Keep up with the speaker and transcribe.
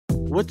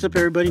What's up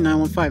everybody,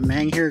 915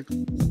 Mang here,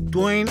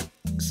 doing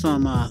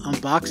some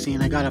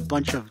unboxing. I got a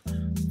bunch of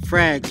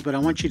frags, but I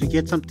want you to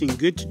get something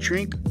good to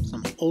drink,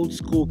 some old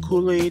school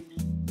Kool-Aid,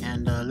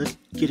 and let's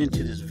get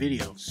into this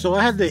video. So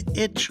I had the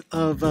itch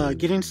of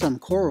getting some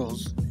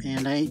corals,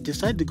 and I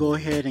decided to go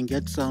ahead and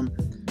get some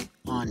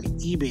on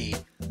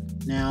eBay.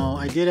 Now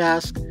I did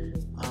ask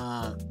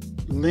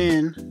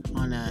Lynn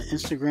on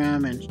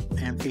Instagram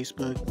and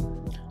Facebook,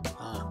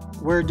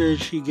 where does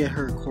she get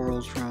her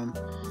corals from?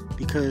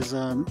 Because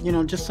you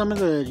know, just some of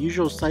the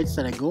usual sites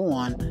that I go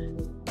on,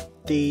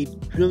 they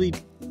really,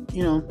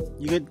 you know,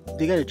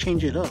 they got to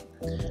change it up.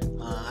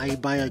 I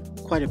buy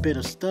quite a bit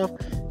of stuff,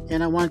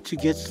 and I want to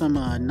get some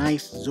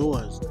nice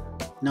zoas.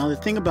 Now the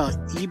thing about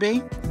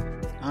eBay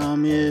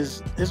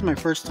is this is my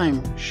first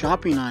time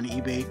shopping on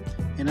eBay,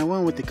 and I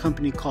went with the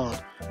company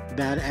called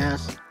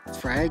Badass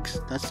Frags.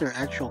 That's their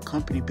actual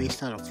company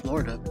based out of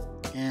Florida.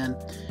 And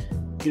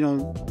you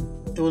know,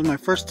 it was my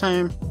first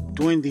time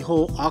doing the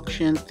whole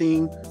auction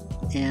thing,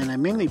 and I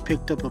mainly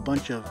picked up a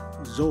bunch of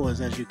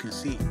zoas, as you can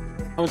see.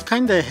 I was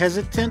kind of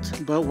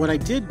hesitant, but what I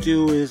did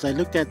do is I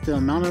looked at the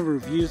amount of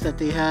reviews that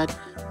they had.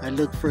 I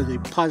looked for the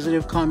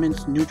positive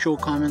comments, neutral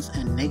comments,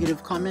 and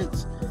negative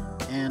comments,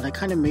 and I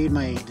kind of made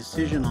my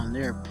decision on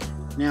there.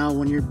 Now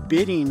when you're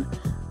bidding,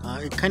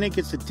 it kind of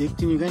gets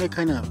addicting. You gotta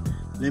kind of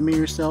limit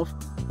yourself,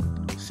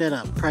 set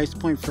a price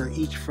point for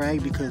each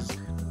frag, because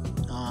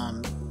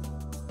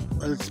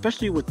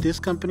especially with this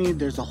company,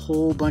 there's a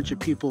whole bunch of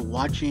people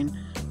watching.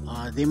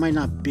 They might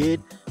not bid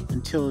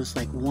until it's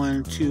like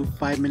 1, 2,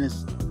 5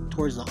 minutes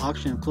towards the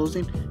auction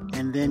closing,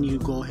 and then you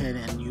go ahead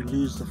and you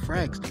lose the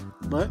frags.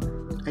 But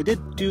I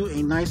did do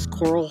a nice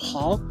coral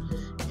haul,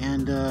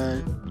 and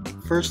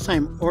first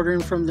time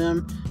ordering from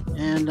them,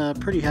 and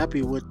pretty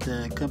happy with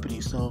the company.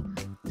 So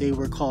they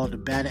were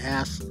called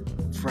Badass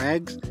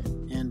Frags,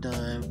 and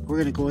we're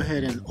gonna go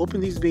ahead and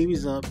open these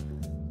babies up,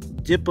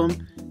 dip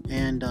them,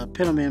 and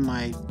put them in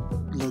my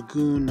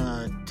lagoon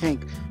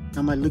tank.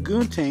 Now my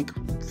lagoon tank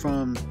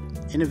from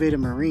Innovative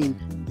Marine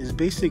is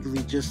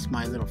basically just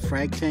my little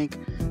frag tank,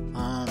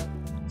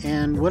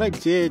 and what I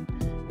did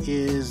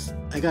is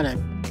I got a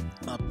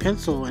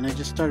pencil and I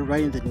just started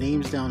writing the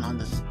names down on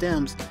the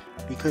stems,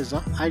 because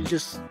I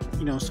just,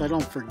 you know, so I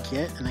don't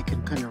forget and I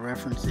can kind of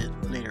reference it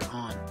later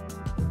on.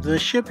 The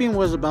shipping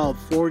was about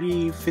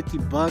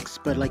 40-50 bucks,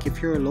 but like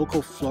if you're a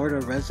local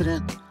Florida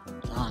resident,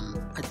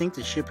 I think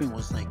the shipping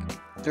was like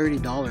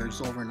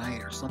 $30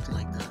 overnight or something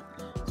like that.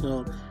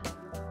 So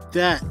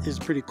that is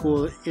pretty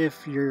cool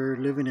if you're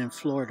living in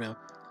Florida.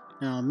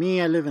 Now me,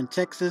 I live in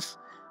Texas.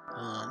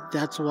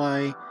 That's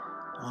why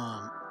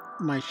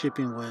my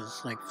shipping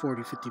was like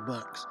 40-50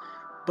 bucks.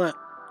 But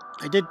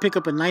I did pick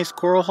up a nice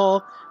coral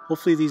haul.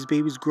 Hopefully these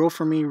babies grow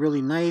for me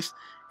really nice,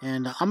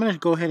 and I'm gonna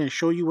go ahead and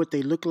show you what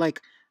they look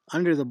like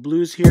under the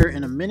blues here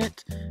in a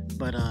minute.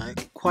 But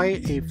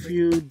quite a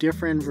few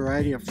different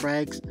variety of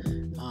frags,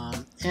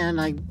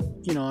 and I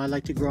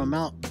like to grow them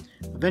out.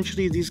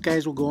 Eventually these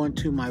guys will go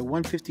into my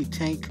 150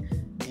 tank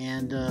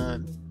and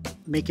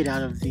make it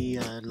out of the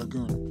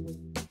lagoon.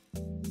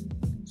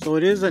 So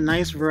it is a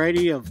nice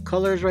variety of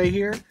colors right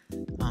here.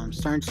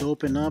 Starting to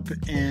open up,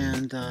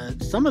 and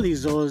some of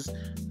these zoas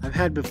I've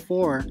had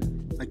before,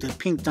 like the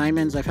pink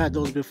diamonds. I've had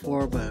those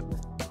before, but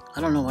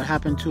I don't know what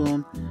happened to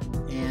them,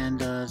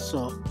 and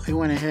so I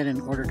went ahead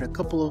and ordered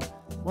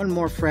one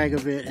more frag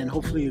of it, and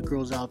hopefully it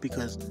grows out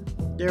because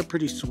they're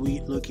pretty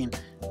sweet looking.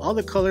 All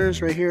the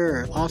colors right here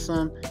are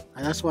awesome,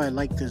 and that's why I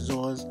like the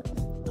zoas.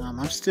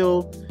 I'm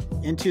still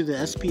into the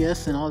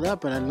SPS and all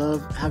that, but I love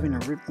having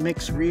a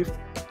mixed reef.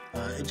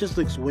 It just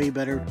looks way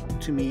better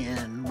to me,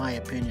 in my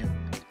opinion.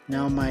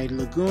 Now my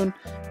lagoon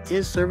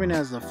is serving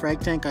as a frag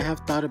tank. I have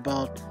thought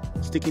about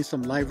sticking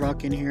some live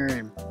rock in here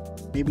and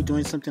maybe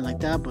doing something like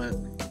that, but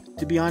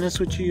to be honest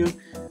with you,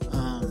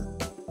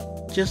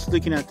 just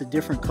looking at the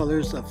different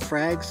colors of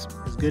frags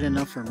is good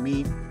enough for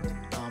me.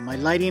 My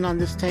lighting on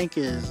this tank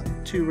is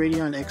 2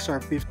 Radion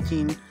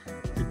XR15,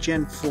 the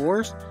Gen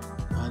 4s.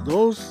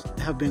 Those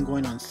have been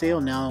going on sale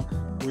now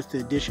with the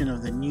addition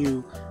of the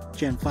new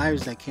Gen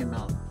 5s that came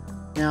out.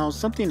 Now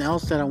something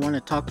else that I want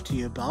to talk to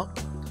you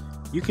about.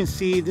 You can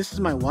see this is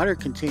my water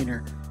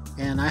container,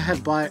 and I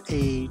had bought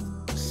a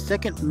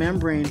second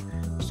membrane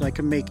so I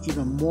can make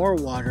even more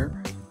water.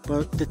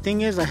 But the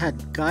thing is, I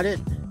had got it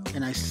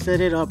and I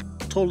set it up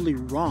totally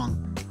wrong.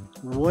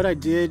 What I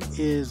did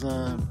is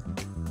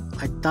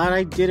I thought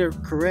I did it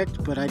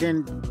correct, but I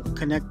didn't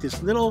connect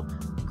this little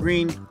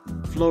green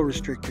flow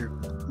restrictor.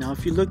 Now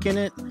if you look in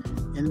it,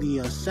 in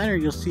the center,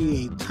 you'll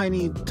see a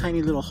tiny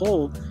little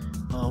hole,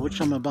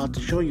 which I'm about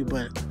to show you.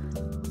 But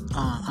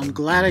I'm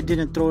glad I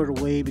didn't throw it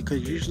away,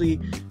 because usually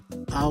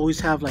I always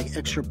have like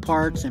extra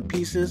parts and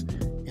pieces,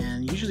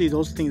 and usually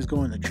those things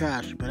go in the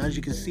trash. But as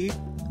you can see,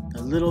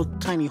 the little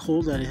tiny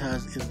hole that it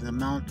has is the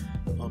amount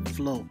of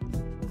flow.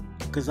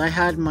 Because I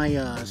had my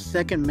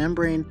second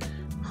membrane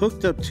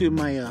hooked up to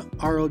my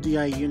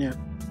RODI unit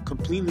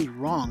completely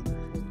wrong,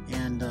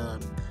 and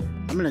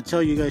I'm gonna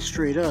tell you guys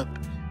straight up,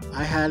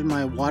 I had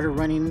my water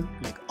running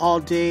like all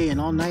day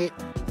and all night,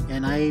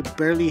 and I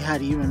barely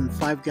had even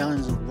 5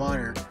 gallons of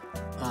water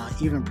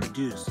even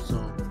produced. So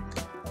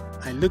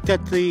I looked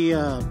at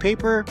the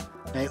paper,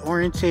 I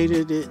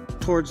orientated it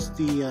towards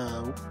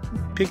the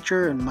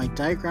picture and my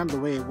diagram the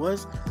way it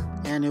was,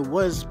 and it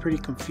was pretty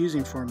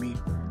confusing for me.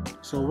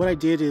 So what I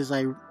did is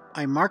I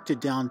marked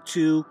it down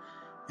 2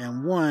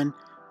 and 1.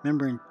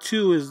 Remember,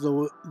 2 is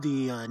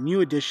the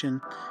new edition,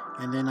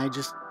 and then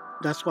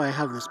that's why I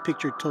have this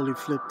picture totally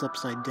flipped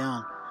upside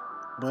down.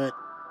 But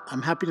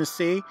I'm happy to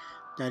say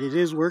that it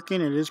is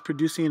working. It is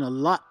producing a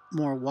lot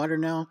more water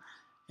now,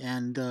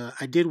 and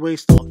I did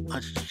waste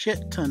a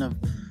shit ton of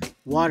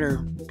water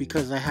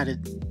because I had it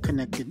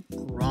connected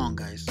wrong,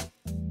 guys.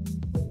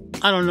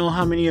 I don't know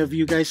how many of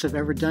you guys have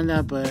ever done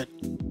that, but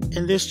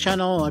in this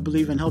channel I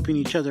believe in helping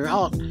each other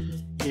out.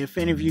 If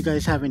any of you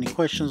guys have any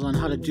questions on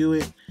how to do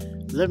it,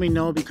 let me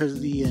know, because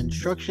the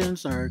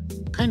instructions are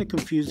kind of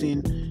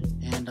confusing,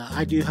 and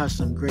I do have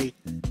some great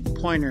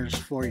pointers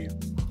for you.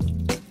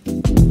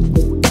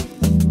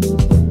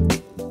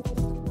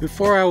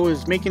 Before I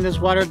was making this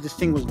water, this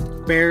thing was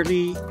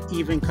barely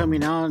even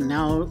coming out.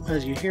 Now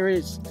as you hear it,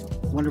 it's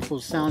a wonderful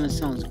sound. It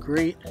sounds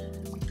great.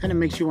 Kind of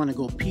makes you want to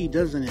go pee,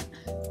 doesn't it?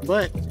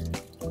 But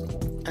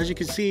as you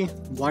can see,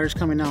 water's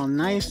coming out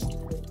nice.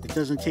 It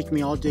doesn't take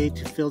me all day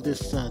to fill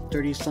this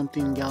 30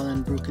 something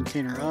gallon brew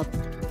container up,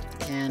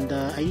 and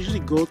I usually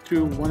go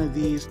through one of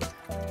these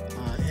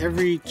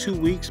every 2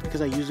 weeks,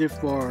 because I use it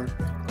for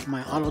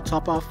my auto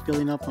top off,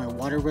 filling up my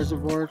water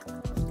reservoir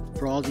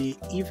for all the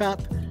evap,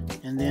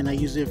 and then I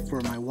use it for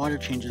my water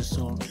changes,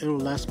 so it'll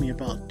last me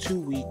about 2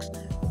 weeks.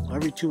 So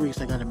every 2 weeks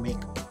I gotta make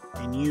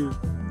a new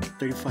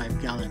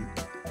 35 gallon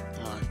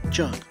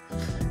jug.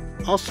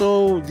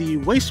 Also, the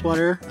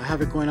wastewater, I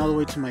have it going all the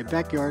way to my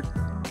backyard,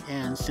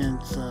 and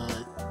since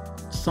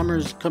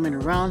summer's coming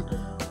around,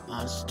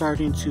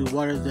 starting to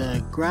water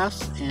the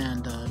grass,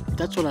 and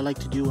that's what I like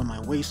to do with my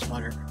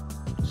wastewater,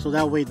 so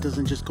that way it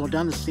doesn't just go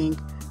down the sink,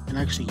 and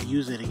actually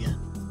use it again.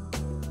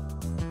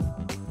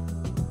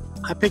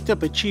 I picked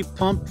up a cheap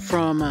pump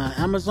from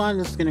Amazon.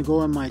 This is gonna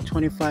go in my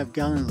 25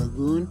 gallon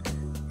lagoon,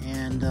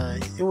 and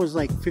it was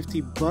like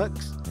 50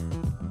 bucks.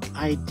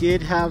 I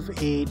did have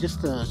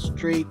just a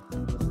straight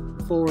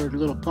forward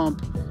little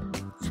pump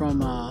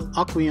from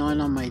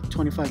Aquarium on my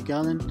 25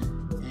 gallon,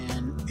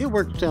 and it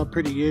worked out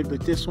pretty good,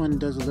 but this one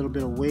does a little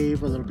bit of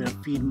wave, a little bit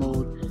of feed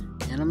mode,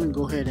 and I'm gonna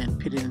go ahead and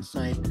put it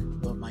inside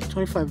of my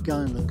 25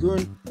 gallon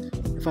lagoon.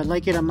 If I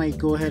like it, I might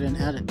go ahead and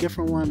add a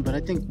different one, but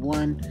I think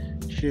one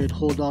should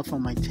hold off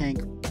on my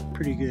tank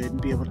pretty good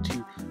and be able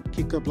to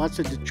kick up lots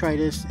of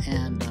detritus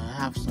and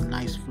have some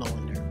nice flow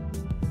in there.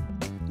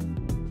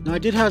 Now I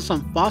did have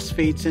some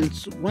phosphates, and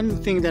one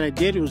thing that I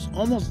did was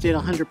almost did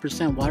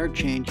 100% water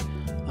change.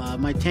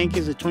 My tank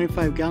is a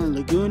 25 gallon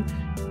lagoon,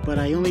 but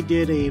I only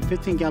did a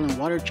 15 gallon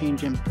water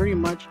change, and pretty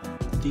much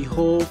the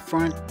whole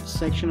front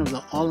section of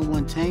the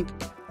all-in-one tank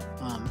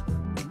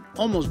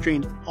almost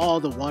drained all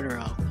the water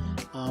out.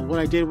 What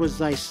I did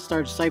was I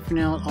started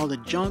siphoning out all the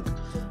junk,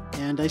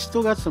 and I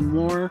still got some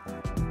more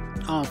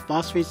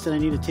phosphates that I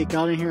need to take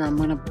out in here. I'm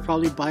gonna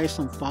probably buy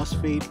some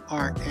phosphate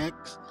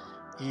RX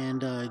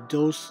and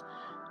dose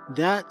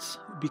that,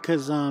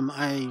 because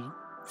I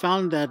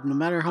found that no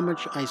matter how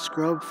much I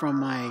scrub from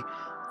my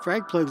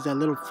frag plugs, that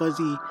little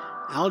fuzzy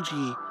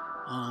algae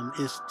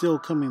is still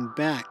coming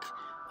back.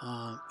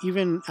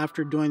 Even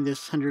after doing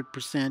this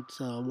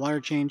 100% water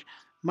change,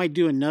 might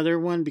do another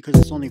one because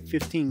it's only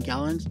 15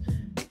 gallons,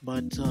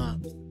 but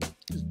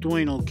it's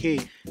doing okay.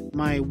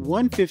 My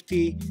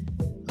 150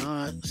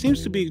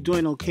 seems to be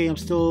doing okay. I'm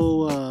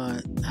still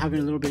having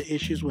a little bit of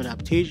issues with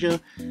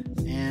aptasia,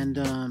 and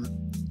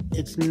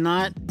it's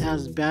not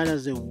as bad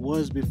as it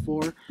was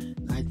before.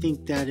 I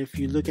think that if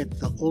you look at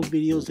the old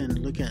videos and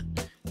look at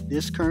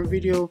this current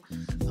video,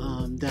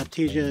 the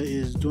aptasia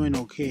is doing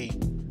okay.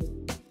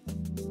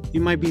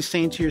 You might be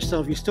saying to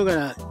yourself, you still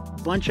got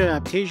a bunch of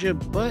aptasia,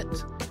 but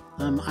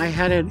I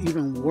had it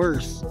even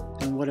worse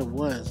than what it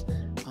was.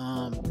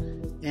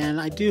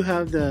 And I do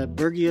have the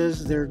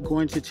Bergias. They're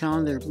going to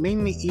town. They're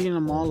mainly eating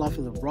them all off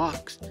of the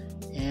rocks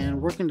and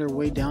working their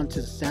way down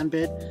to the sand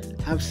bed.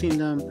 I've seen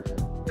them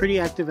pretty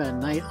active at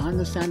night on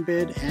the sand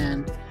bed,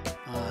 and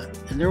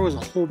there was a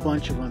whole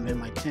bunch of them in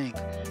my tank.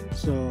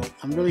 So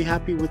I'm really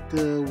happy with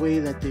the way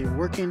that they're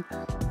working.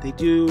 They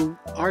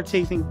are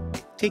taking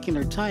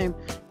their time,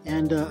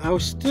 and I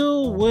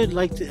still would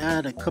like to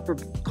add a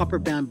copper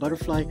band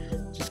butterfly.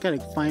 Just gotta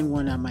find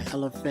one at my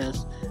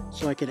LFS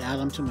so I could add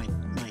them to my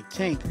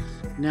tank.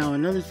 Now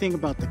another thing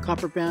about the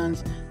copper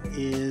bands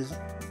is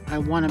I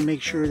want to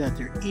make sure that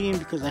they're eating,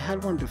 because I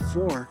had one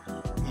before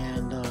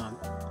and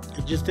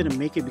it just didn't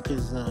make it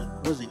because it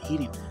wasn't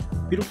eating.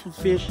 Beautiful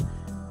fish.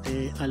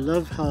 I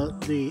love how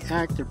they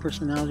act, their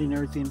personality and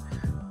everything,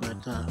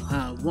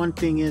 but one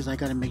thing is I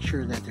got to make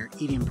sure that they're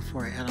eating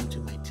before I add them to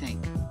my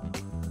tank.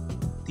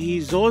 The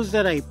zoas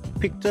that I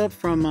picked up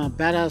from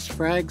Badass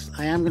Frags,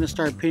 I am going to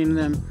start putting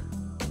them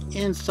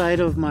inside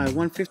of my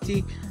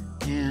 150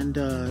 and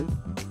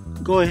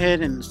go ahead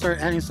and start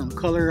adding some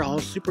color. I'll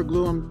super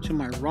glue them to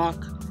my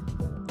rock,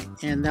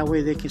 and that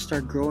way they can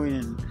start growing,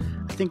 and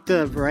I think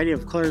the variety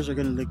of colors are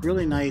going to look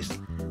really nice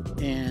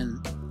and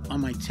on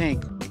my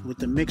tank with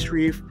the mixed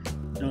reef,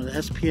 you know, the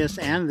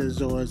SPS and the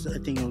zoas. I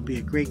think it will be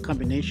a great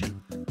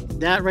combination.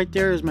 That right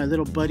there is my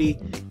little buddy,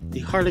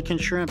 the harlequin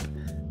shrimp.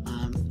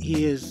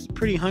 He is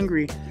pretty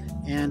hungry,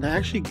 and I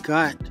actually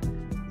got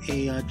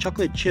a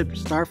chocolate chip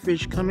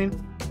starfish coming.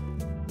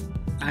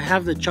 I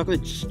have the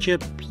chocolate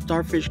chip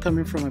starfish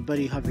coming from my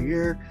buddy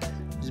Javier.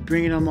 He's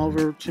bringing them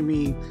over to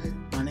me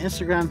on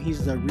Instagram.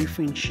 He's the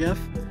Reefing Chef.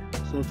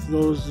 So if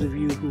those of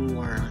you who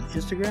are on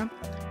Instagram,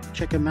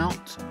 check him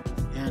out.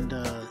 And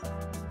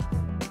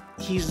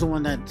he's the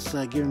one that's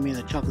giving me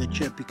the chocolate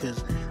chip,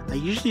 because I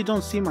usually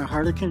don't see my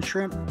harlequin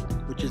shrimp,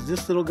 which is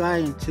this little guy,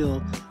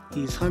 until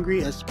he's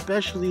hungry,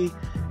 especially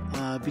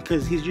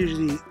because he's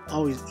usually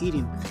always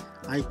eating.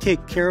 I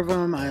take care of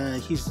him.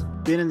 He's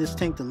been in this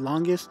tank the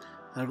longest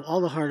out of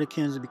all the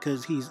harlequins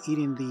because he's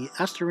eating the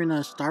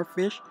Astorina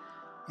starfish,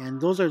 and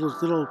those are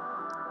those little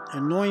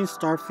annoying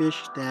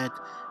starfish that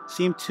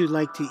seem to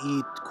like to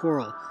eat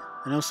coral.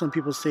 I know some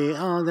people say,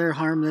 oh, they're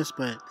harmless,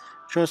 but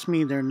trust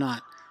me, they're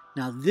not.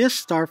 Now this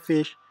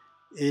starfish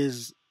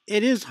is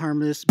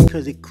harmless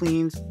because it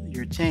cleans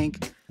your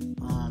tank,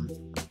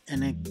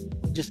 and it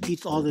just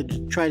eats all the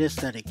detritus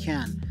that it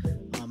can.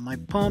 My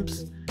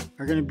pumps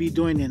are going to be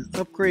doing an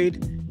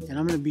upgrade, and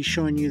I'm going to be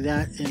showing you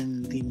that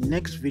in the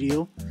next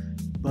video.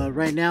 But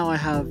right now I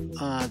have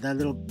that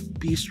little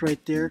beast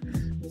right there.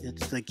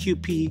 It's the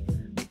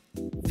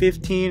QP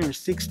 15 or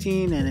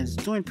 16, and it's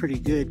doing pretty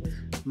good.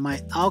 My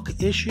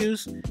alk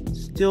issues,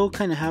 still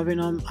kind of having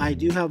them. I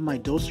do have my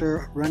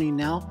doser running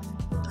now.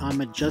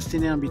 I'm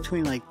adjusting it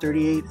between like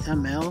 38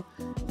 ml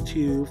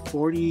to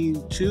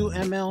 42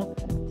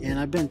 ml, and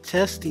I've been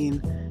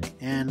testing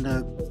and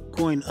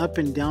going up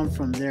and down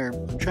from there.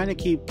 I'm trying to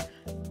keep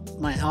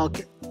my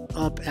alk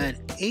up at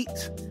 8.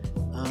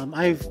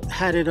 I've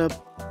had it up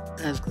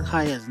as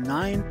high as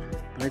 9,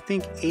 but I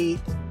think 8,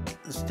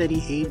 a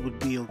steady 8 would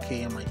be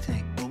okay in my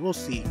tank, but we'll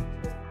see.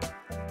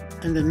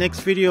 In the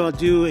next video I'll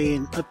do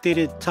an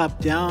updated top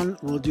down.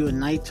 We'll do a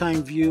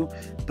nighttime view,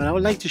 but I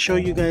would like to show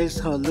you guys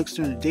how it looks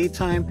during the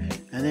daytime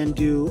and then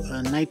do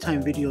a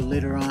nighttime video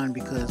later on,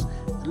 because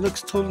it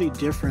looks totally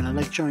different. I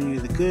like showing you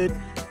the good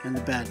and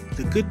the bad.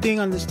 The good thing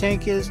on this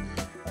tank is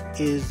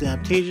the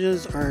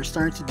Aptasias are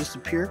starting to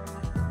disappear.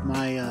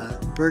 My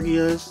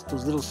Bergias,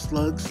 those little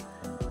slugs,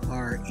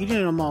 are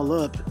eating them all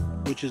up,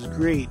 which is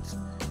great.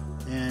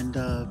 And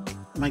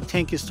my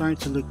tank is starting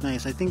to look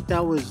nice. I think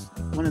that was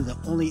one of the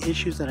only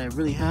issues that I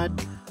really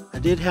had. I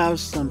did have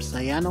some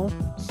cyano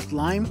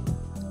slime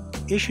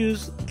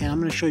issues, and I'm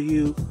going to show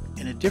you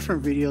in a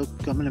different video.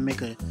 I'm going to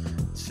make a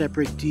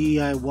separate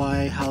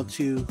DIY how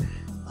to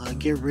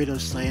get rid of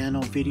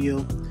cyano video,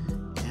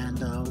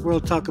 and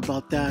we'll talk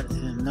about that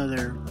in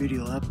another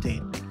video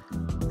update.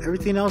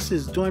 Everything else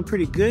is doing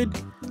pretty good.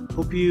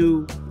 Hope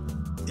you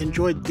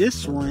enjoyed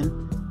this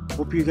one.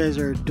 Hope you guys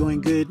are doing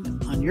good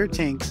on your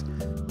tanks.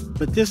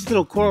 But this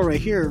little coral right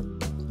here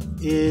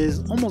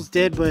is almost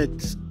dead, but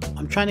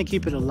I'm trying to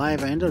keep it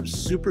alive. I ended up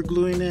super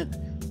gluing it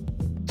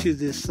to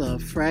this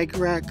frag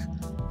rack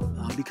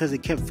because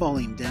it kept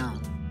falling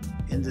down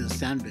into the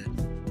sand bed.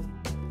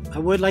 I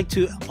would like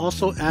to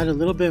also add a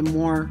little bit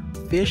more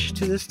fish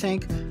to this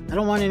tank. I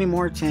don't want any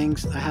more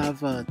tanks. I have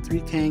 3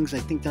 tanks. I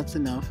think that's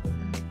enough.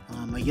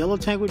 A yellow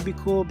tank would be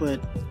cool, but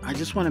I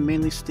just want to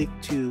mainly stick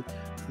to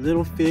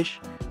little fish.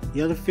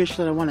 The other fish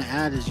that I want to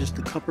add is just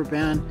the copper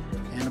band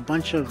and a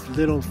bunch of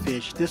little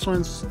fish. This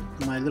one's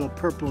my little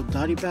purple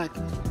dotty back,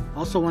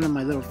 also one of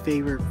my little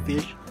favorite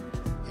fish.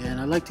 And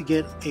I like to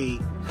get a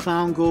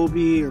clown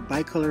goby or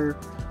bicolor,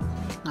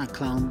 not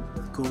clown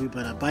goby,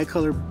 but a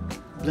bicolor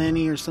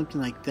blenny or something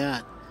like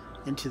that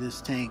into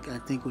this tank. I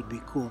think would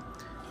be cool.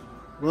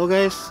 Well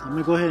guys, I'm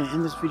gonna go ahead and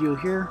end this video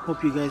here.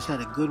 Hope you guys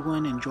had a good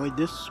one, enjoyed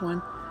this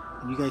one,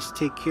 and you guys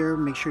take care.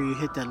 Make sure you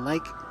hit that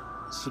like,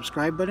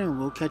 subscribe button, and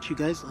we'll catch you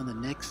guys on the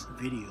next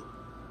video.